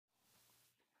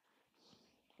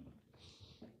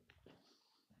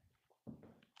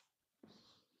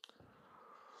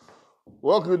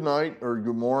Well, good night or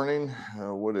good morning.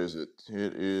 What is it?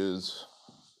 It is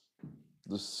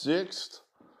the 6th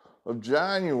of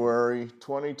January,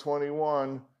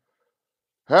 2021.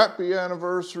 Happy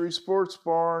anniversary, Sports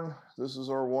Barn. This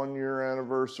is our 1 year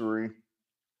anniversary.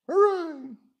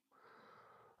 Hooray!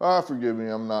 Forgive me,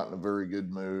 I'm not in a very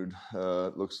good mood.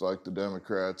 It looks like the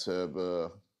Democrats have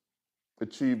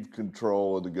achieved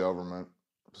control of the government.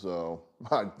 So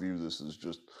I view this as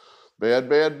just bad,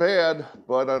 bad, bad.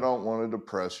 But I don't want to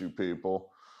depress you people,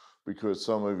 because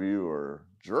some of you are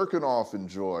jerking off in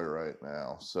joy right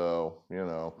now. So,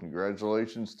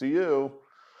 congratulations to you.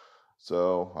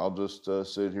 So I'll just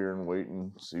sit here and wait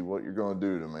and see what you're going to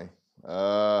do to me.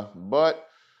 But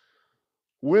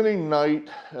winning night,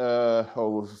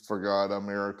 forgot I'm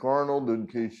Eric Arnold. In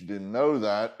case you didn't know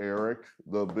that, Eric,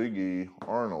 the Big E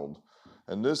Arnold.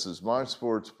 And this is my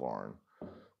Sports Barn,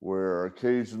 where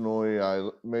occasionally I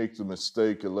make the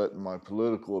mistake of letting my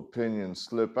political opinion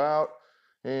slip out,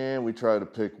 and we try to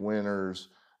pick winners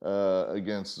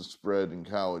against the spread in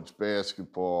college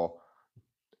basketball,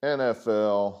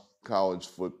 NFL, college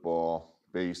football,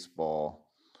 baseball.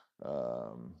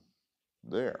 Um,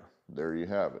 there you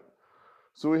have it.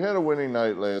 So we had a winning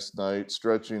night last night,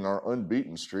 stretching our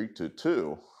unbeaten streak to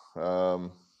 2.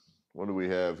 What do we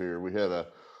have here? We had a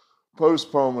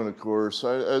postponement, of course.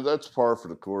 That's par for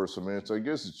the course. I mean, I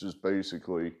guess it's just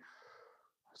basically,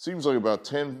 seems like about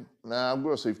 10, I'm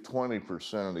going to say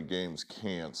 20% of the games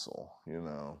cancel.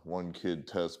 One kid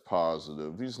tests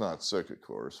positive. He's not sick, of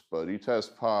course, but he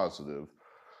tests positive,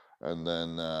 and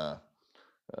then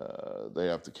they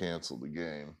have to cancel the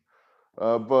game.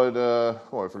 I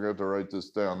forgot to write this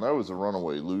down. That was a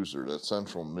runaway loser, that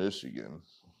Central Michigan.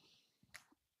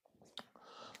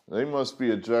 They must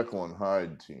be a Jekyll and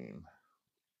Hyde team.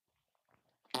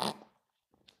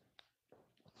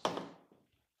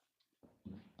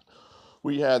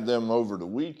 We had them over the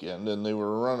weekend, and they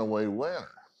were a runaway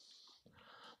winner.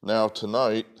 Now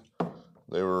tonight,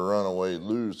 they were a runaway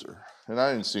loser. And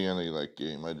I didn't see any of that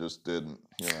game. I just didn't.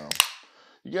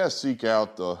 You got to seek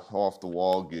out the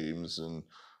off-the-wall games, and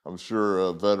I'm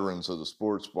sure veterans of the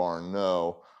Sports Barn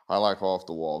know I like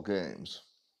off-the-wall games.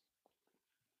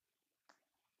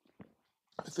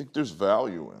 I think there's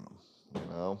value in them.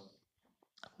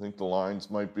 I think the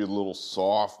lines might be a little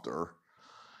softer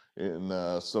in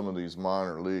some of these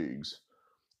minor leagues.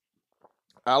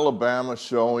 Alabama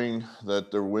showing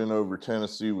that their win over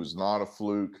Tennessee was not a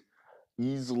fluke,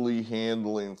 easily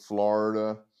handling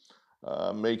Florida,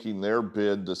 making their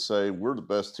bid to say we're the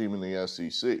best team in the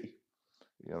SEC.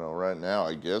 Right now,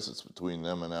 I guess it's between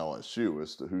them and LSU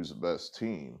as to who's the best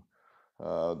team.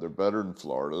 They're better than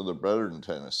Florida. They're better than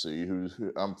Tennessee.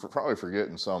 I'm probably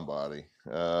forgetting somebody.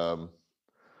 The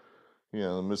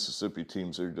Mississippi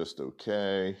teams are just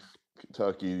okay.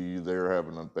 Kentucky, they're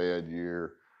having a bad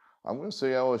year. I'm going to say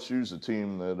LSU's a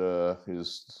team that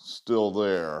is still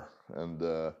there. And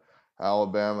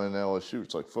Alabama and LSU,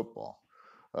 it's like football.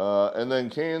 And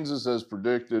then Kansas, as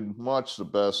predicted, much the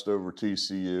best over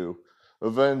TCU,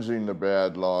 avenging the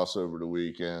bad loss over the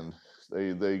weekend.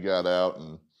 They got out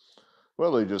and,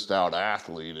 well, they just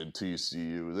out-athleted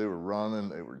TCU. They were running,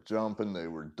 they were jumping, they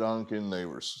were dunking, they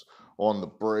were on the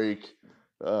break.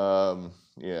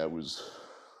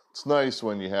 It's nice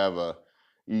when you have a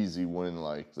easy win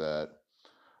like that.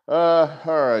 All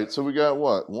right, so we got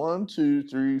what? 1, 2,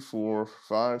 3, 4,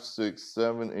 5, 6,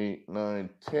 7, 8, 9,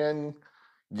 10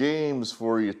 games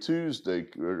for you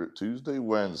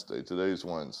Wednesday. Today's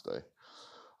Wednesday.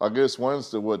 I guess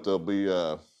Wednesday, there'll be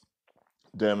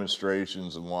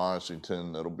demonstrations in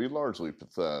Washington that'll be largely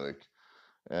pathetic.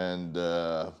 And,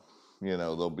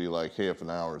 there'll be like half an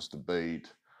hour's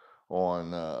debate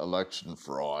on election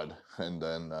fraud, and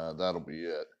then that'll be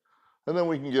it. And then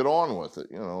we can get on with it.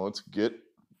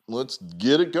 Let's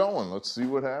get it going. Let's see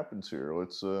what happens here.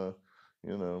 Let's not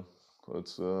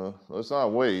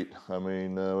wait. I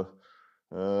mean,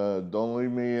 don't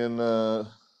leave me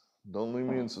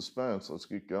in suspense. Let's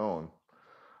get going.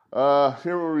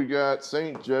 Here we got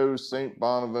St. Joe's, St.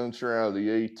 Bonaventure out of the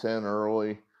A10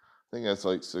 early. I think that's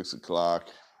like 6 o'clock.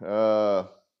 We're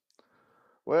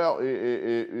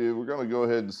going to go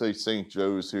ahead and say St.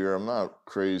 Joe's here. I'm not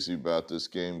crazy about this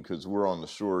game because we're on the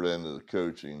short end of the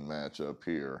coaching matchup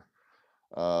here.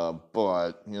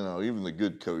 But even the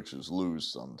good coaches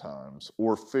lose sometimes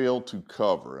or fail to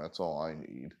cover. That's all I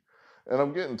need. And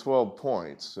I'm getting 12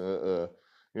 points. The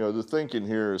thinking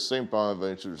here is St.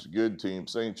 Bonaventure's a good team.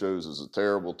 St. Joe's is a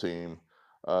terrible team.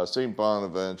 St.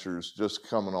 Bonaventure's just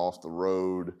coming off the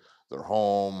road. They're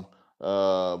home.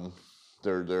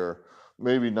 They're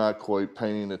maybe not quite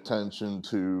paying attention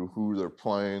to who they're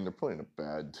playing. They're playing a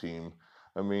bad team.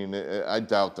 I mean, I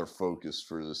doubt they're focused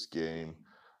for this game.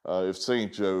 If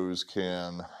St. Joe's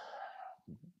can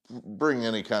bring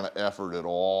any kind of effort at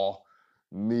all,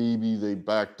 maybe they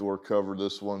backdoor cover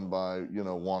this one by,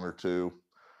 one or two.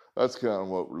 That's kind of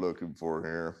what we're looking for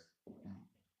here.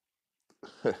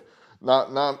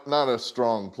 Not a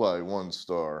strong play, 1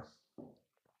 star.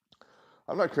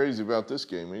 I'm not crazy about this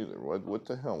game either. What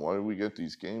the hell? Why do we get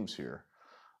these games here?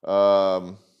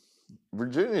 Um,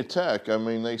 Virginia Tech, I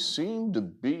mean, they seem to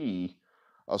be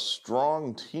a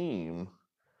strong team.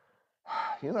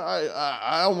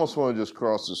 I almost want to just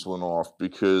cross this one off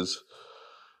because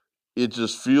it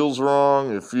just feels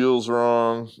wrong. It feels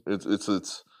wrong.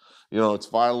 It's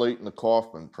violating the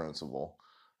Kaufman principle.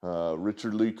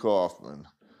 Richard Lee Kaufman,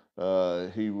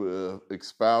 he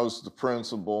espoused the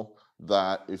principle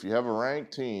that if you have a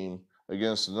ranked team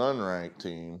against an unranked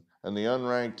team and the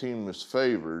unranked team is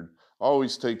favored,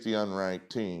 always take the unranked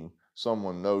team.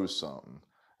 Someone knows something.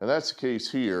 And that's the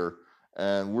case here.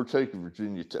 And we're taking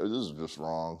Virginia Tech. This is just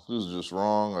wrong. This is just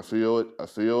wrong. I feel it. I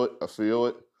feel it. I feel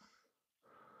it.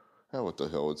 Hell, what the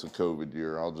hell? It's a COVID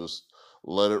year. I'll just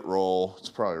let it roll. It's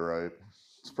probably right.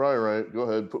 It's probably right. Go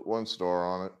ahead, put 1 star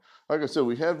on it. Like I said,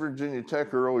 we had Virginia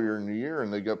Tech earlier in the year,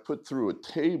 and they got put through a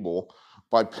table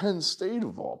by Penn State,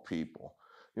 of all people.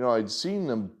 I'd seen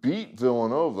them beat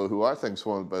Villanova, who I think is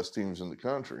one of the best teams in the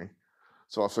country.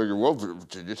 So I figured, well,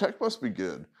 Virginia Tech must be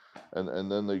good.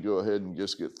 And then they go ahead and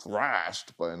just get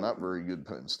thrashed by a not very good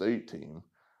Penn State team.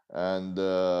 And,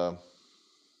 I'm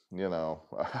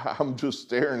just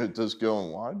staring at this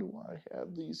going, why do I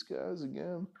have these guys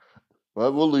again?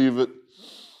 But we'll leave it.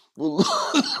 We'll,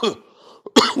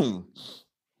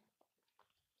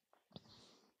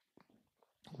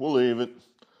 we'll leave it.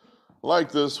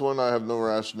 Like this one, I have no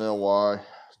rationale why.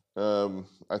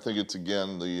 I think it's,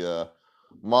 again, the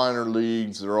minor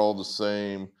leagues. They're all the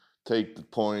same. Take the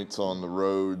points on the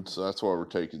road. So that's why we're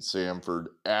taking Samford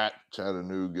at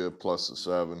Chattanooga plus the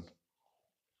 7.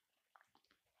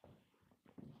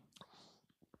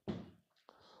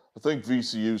 I think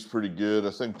VCU is pretty good.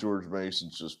 I think George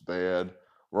Mason's just bad.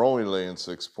 We're only laying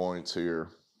 6 points here.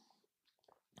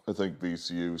 I think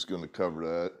VCU is going to cover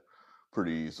that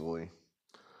pretty easily.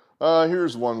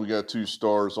 Here's one we got 2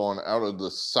 stars on out of the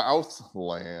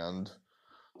Southland.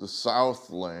 The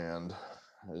Southland.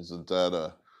 Isn't that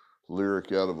a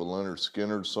lyric out of a Leonard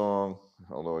Skinner song?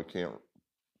 Although I can't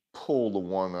pull the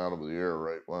one out of the air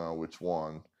right now. Which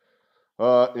one?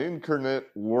 Incarnate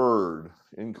Word.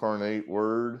 Incarnate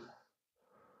Word.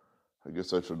 I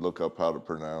guess I should look up how to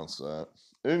pronounce that.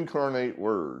 Incarnate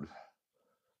Word.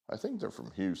 I think they're from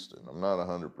Houston. I'm not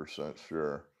 100%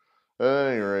 sure. At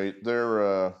any rate,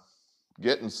 they're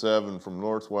getting 7 from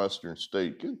Northwestern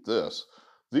State. Get this.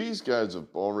 These guys have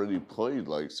already played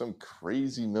like some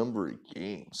crazy number of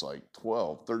games, like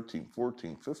 12, 13,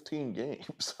 14, 15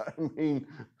 games. I mean,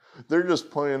 they're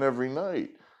just playing every night.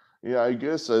 Yeah, I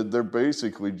guess they're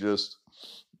basically just,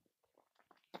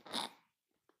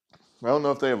 I don't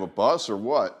know if they have a bus or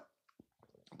what,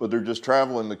 but they're just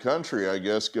traveling the country, I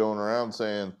guess, going around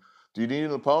saying, do you need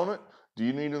an opponent? Do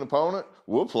you need an opponent?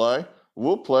 We'll play.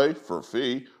 We'll play for a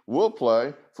fee. We'll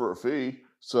play for a fee.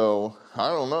 So, I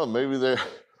don't know, maybe they'll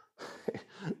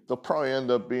probably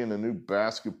end up being a new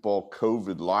basketball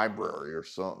COVID library or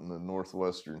something in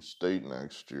Northwestern State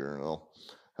next year. And they'll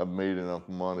have made enough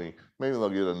money. Maybe they'll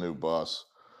get a new bus.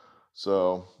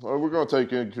 So, we're going to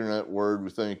take Incarnate Word.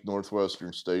 We think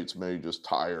Northwestern State's maybe just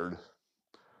tired.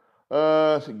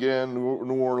 Again,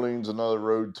 New Orleans, another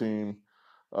road team.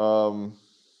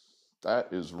 That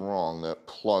is wrong. That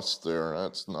plus there,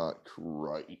 that's not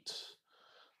right.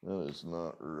 That is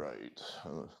not right.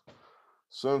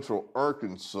 Central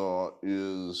Arkansas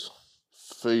is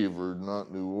favored,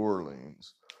 not New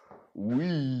Orleans.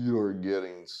 We are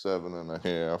getting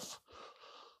 7.5.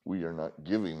 We are not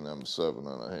giving them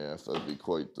 7.5. That'd be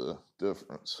quite the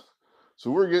difference.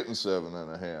 So we're getting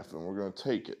 7.5, and we're going to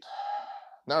take it.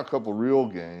 Now a couple real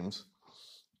games.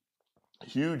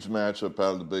 Huge matchup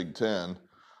out of the Big Ten.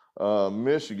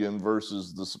 Michigan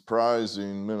versus the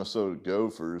surprising Minnesota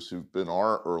Gophers, who've been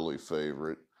our early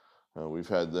favorite. We've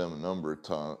had them a number of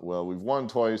times. Well, we've won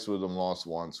twice with them, lost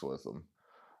once with them.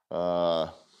 I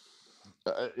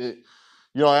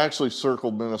actually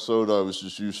circled Minnesota. I was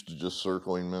just used to just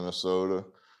circling Minnesota.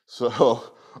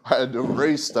 So I had to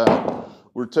erase that.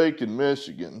 We're taking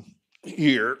Michigan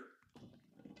here.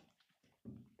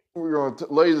 We're going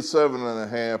to lay the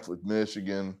 7.5 with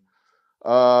Michigan.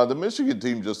 The Michigan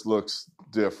team just looks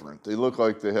different. They look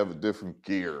like they have a different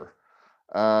gear.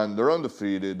 And they're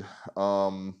undefeated.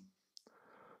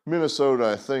 Minnesota,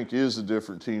 I think, is a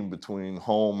different team between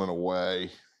home and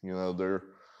away.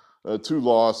 2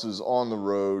 losses on the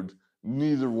road.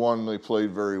 Neither one they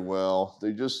played very well.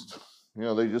 They just,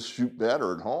 they just shoot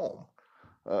better at home.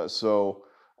 So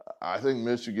I think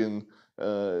Michigan,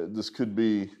 this could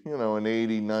be, an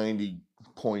 80, 90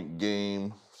 point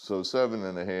game. So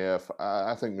 7.5.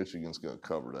 I think Michigan's going to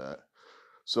cover that.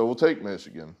 So we'll take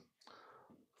Michigan.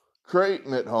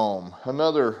 Creighton at home,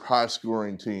 another high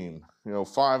scoring team,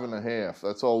 5.5.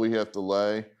 That's all we have to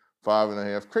lay,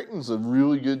 5.5. Creighton's a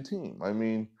really good team. I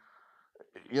mean,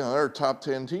 they're a top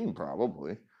 10 team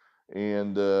probably.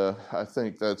 And I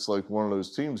think that's like one of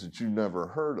those teams that you never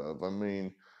heard of. I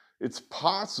mean, it's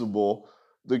possible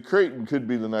that Creighton could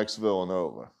be the next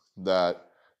Villanova,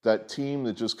 that team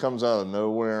that just comes out of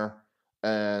nowhere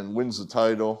and wins the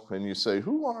title, and you say,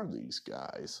 who are these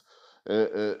guys?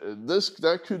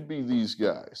 That could be these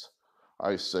guys.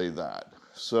 I say that.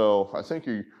 So I think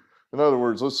in other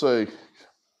words, let's say,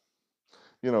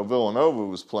 Villanova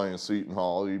was playing Seton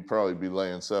Hall, you'd probably be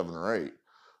laying 7 or 8.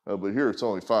 But here it's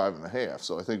only 5.5,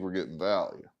 so I think we're getting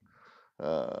value.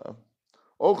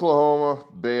 Oklahoma,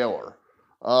 Baylor.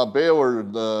 Baylor,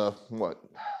 the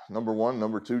number 1,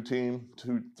 number 2 team,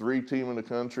 3 team in the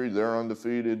country. They're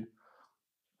undefeated.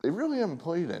 They really haven't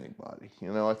played anybody.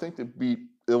 I think they beat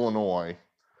Illinois.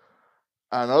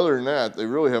 And other than that, they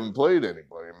really haven't played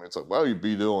anybody. I mean, it's like, well, you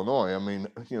beat Illinois. I mean,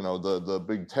 the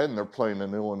Big Ten, they're playing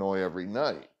in Illinois every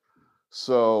night.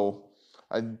 So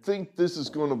I think this is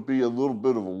going to be a little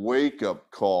bit of a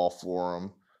wake-up call for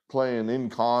them playing in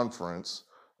conference.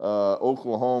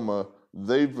 Oklahoma,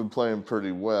 they've been playing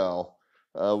pretty well.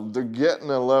 They're getting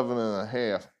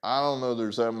 11.5. I don't know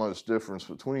there's that much difference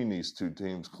between these two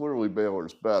teams. Clearly,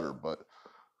 Baylor's better, but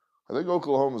I think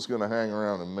Oklahoma's going to hang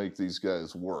around and make these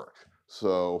guys work.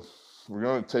 So we're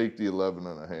going to take the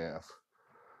 11.5.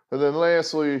 And then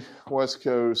lastly, West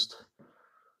Coast.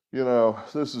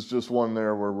 This is just one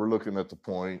there where we're looking at the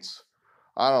points.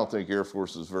 I don't think Air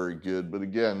Force is very good, but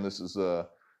again, this is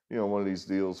one of these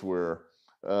deals where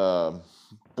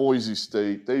Boise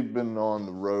State, they've been on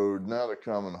the road, now they're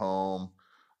coming home.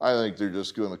 I think they're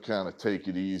just going to kind of take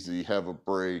it easy, have a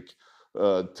break,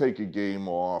 take a game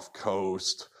off,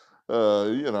 coast,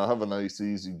 have a nice,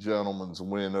 easy gentleman's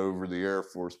win over the Air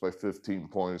Force by 15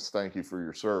 points. Thank you for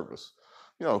your service.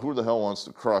 Who the hell wants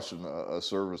to crush a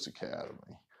service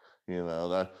academy?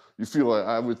 That you feel like,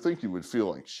 I would think you would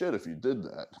feel like shit if you did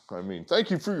that. I mean,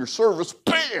 thank you for your service,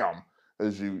 bam,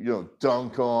 as you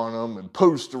dunk on them and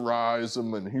posterize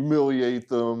them and humiliate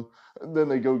them, and then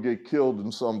they go get killed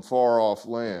in some far off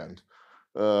land.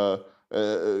 All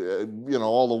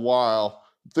the while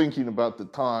thinking about the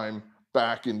time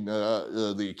back in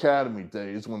the academy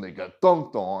days when they got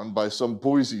dunked on by some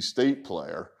Boise State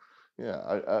player. Yeah,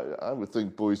 I would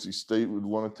think Boise State would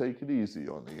want to take it easy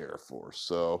on the Air Force.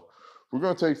 So we're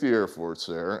going to take the Air Force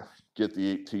there, get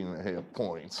the 18.5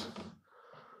 points.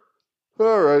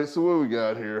 All right, so what do we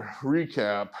got here?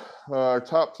 Recap. Our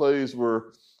top plays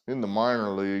were in the minor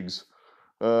leagues.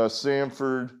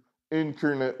 Samford,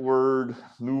 Incarnate Word,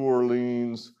 New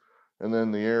Orleans, and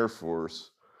then the Air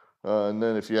Force. And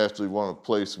then if you actually want to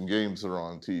play some games that are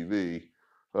on TV,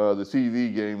 the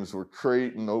TV games were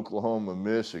Creighton, Oklahoma,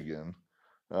 Michigan.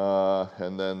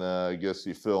 And then I guess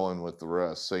you fill in with the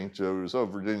rest. St. Joe's,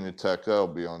 Virginia Tech, that'll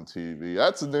be on TV.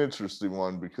 That's an interesting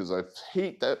one because I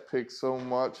hate that pick so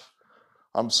much.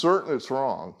 I'm certain it's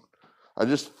wrong. I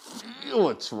just feel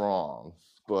it's wrong,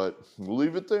 but we'll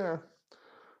leave it there.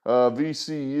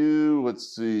 VCU,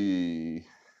 let's see.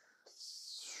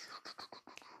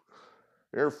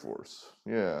 Air Force,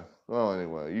 yeah. Well,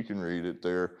 anyway, you can read it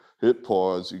there. Hit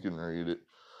pause, you can read it.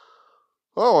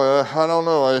 Oh, I don't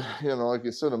know. Like I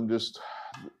said, I'm just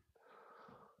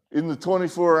in the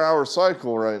 24-hour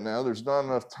cycle right now. There's not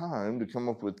enough time to come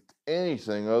up with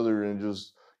anything other than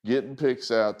just getting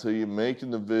picks out to you, making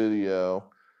the video.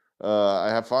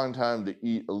 I find time to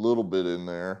eat a little bit in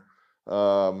there.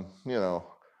 I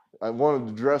wanted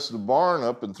to dress the barn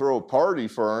up and throw a party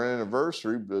for our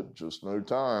anniversary, but just no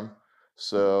time.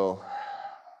 So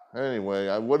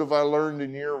anyway, what have I learned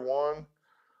in year one?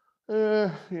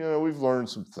 We've learned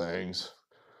some things.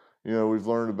 We've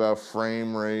learned about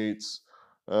frame rates.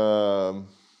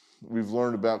 We've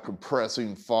learned about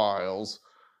compressing files.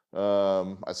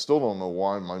 I still don't know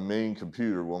why my main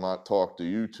computer will not talk to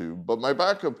YouTube, but my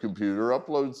backup computer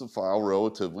uploads the file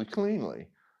relatively cleanly.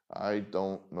 I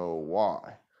don't know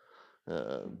why.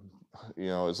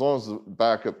 As long as the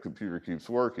backup computer keeps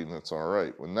working, that's all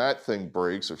right. When that thing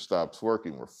breaks or stops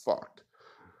working, we're fucked.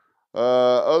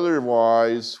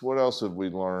 Otherwise, what else have we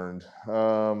learned?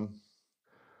 We're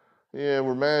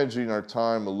managing our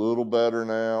time a little better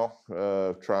now,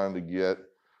 trying to get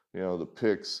You know, the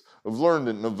picks. I've learned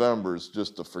that November is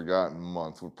just a forgotten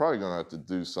month. We're probably going to have to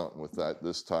do something with that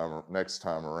this time or next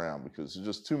time around because there's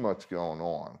just too much going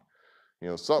on. You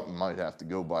know, something might have to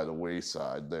go by the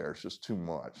wayside there. It's just too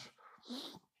much.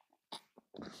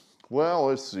 Well,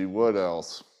 let's see what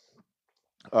else.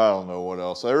 I don't know what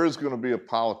else. There is going to be a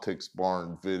politics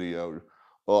barn video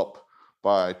up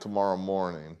by tomorrow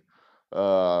morning.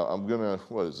 I'm gonna,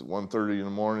 what is it, 1:30 in the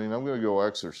morning? I'm gonna go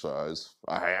exercise.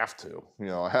 I have to, you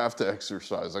know, I have to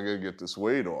exercise. I gotta get this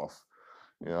weight off.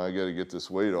 You know, I gotta get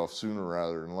this weight off sooner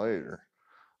rather than later.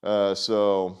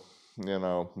 So, you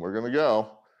know, we're gonna go.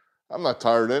 I'm not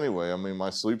tired anyway. I mean, my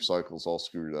sleep cycle's all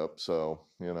screwed up. So,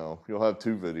 you know, you'll have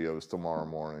 2 videos tomorrow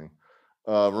morning.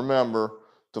 Remember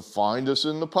to find us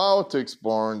in the politics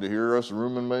barn to hear us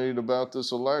ruminate about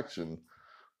this election.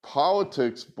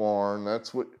 Politics barn,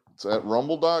 that's what it's at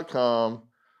rumble.com.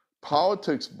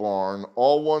 Politics barn,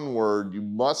 all one word. You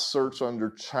must search under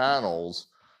channels,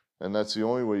 and that's the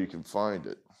only way you can find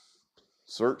it.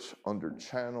 Search under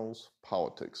channels,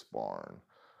 politics barn.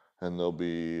 And they'll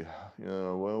be, you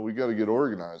know, well, we got to get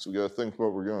organized. We got to think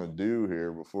what we're going to do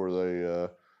here before they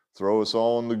throw us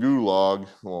all in the gulag.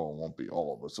 Well, it won't be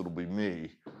all of us. It'll be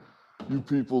me. You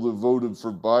people that voted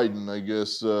for Biden, I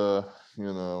guess,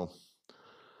 you know,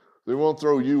 they won't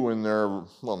throw you in there.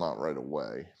 Well, not right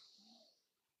away.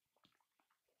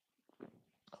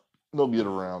 They'll get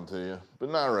around to you, but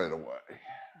not right away.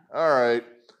 All right.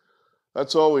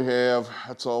 That's all we have.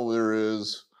 That's all there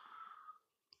is.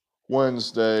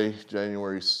 Wednesday,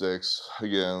 January 6th.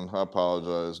 Again, I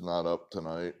apologize. Not up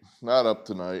tonight. Not up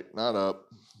tonight. Not up.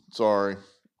 Sorry.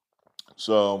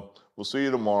 So we'll see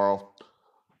you tomorrow.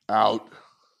 Out.